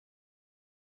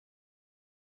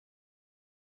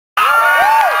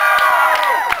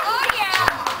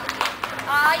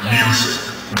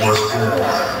was born.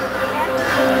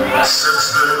 Since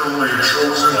then, only a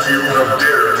chosen few have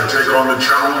dared to take on the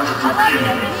challenge of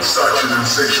repeating such an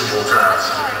insatiable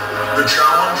task. The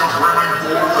challenge of bringing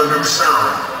forth a new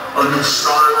sound, a new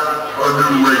style, a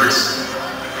new legacy.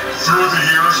 Through the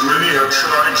years, many have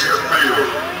tried yet failed.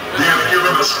 They have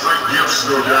given us great gifts,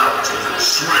 no doubt.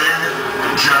 Swing,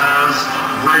 jazz,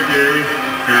 reggae,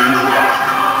 and rock.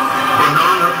 But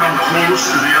none have come close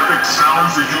to the epic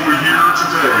sounds that you will hear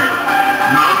today.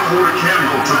 None hold a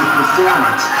candle to the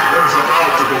performance that is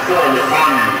about to befall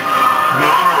upon you.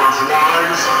 None are as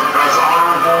wise, as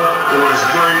honorable, or as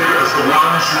great as the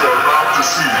ones you are about to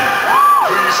see.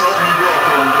 Please help me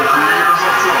welcome the creators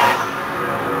of funk,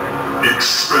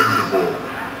 Xpendable.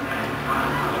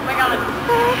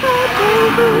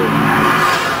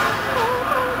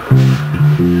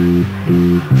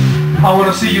 I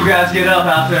want to see you guys get up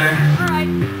out there. All right.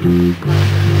 1,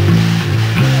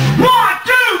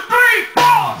 2, 3,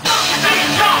 4.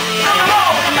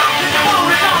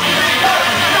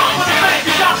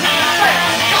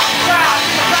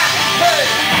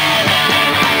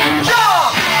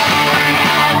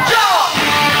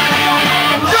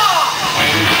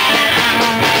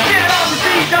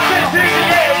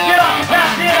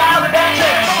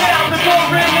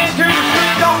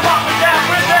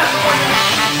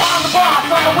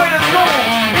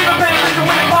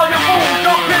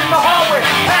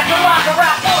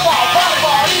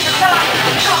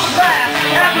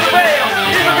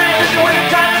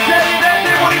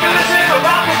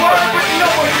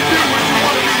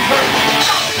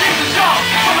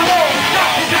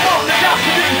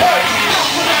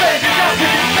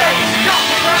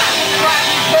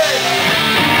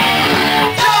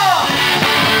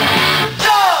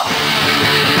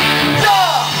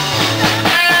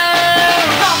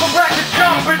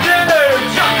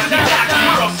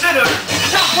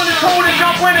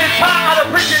 When it's hot, I'd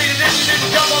appreciate it if you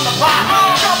didn't jump on the pot.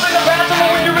 Jump in the bathroom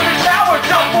when you're in the shower.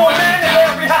 Jump for a minute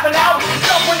every half an hour.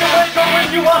 Jump when you wake up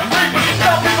when you are sleeping.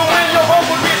 Jump even when your home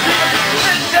will get sleeping.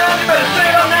 Sit down, you better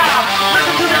sit up now.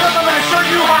 Listen to the rhythm and show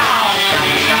you how.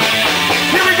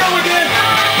 Here we go again.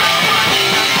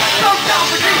 So jump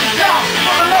and keep the jump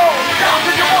for the Lord. Jump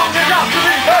till you want to jump to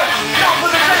be heard. Jump for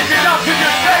the sake and jump to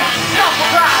your state. Jump for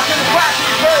rise and the crash of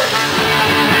your head.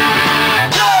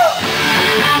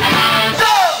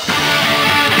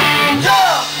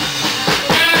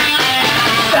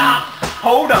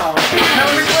 Hold on. Now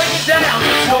let me break it down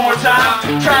just one more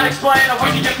time. Try to explain how we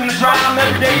can get from the drive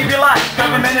every day of your life.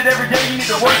 Every minute, every day you need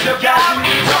to worship God. You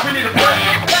need to jump, you need to pray.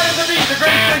 That is to be the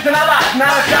greatest things in our life.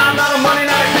 Not a job, not a money,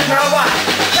 not a kid, not a wife.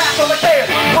 That's all I care.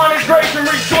 Upon His grace and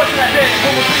rejoice that day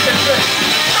when we see that grace.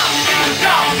 Jump,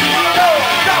 jump, jump,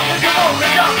 jump, if you want to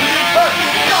jump, you need first.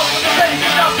 Jump for the faith,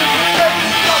 jump for the faith,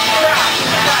 jump for the right.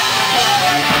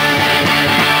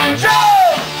 Jump!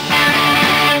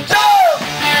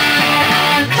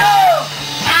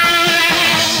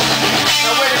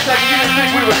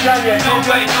 We were done yet. No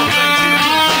way, no way.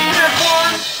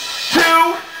 1, 2,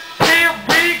 here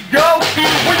we go.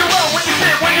 When you run, when you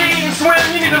sit, when you eat and swim,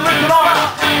 you need to lift it all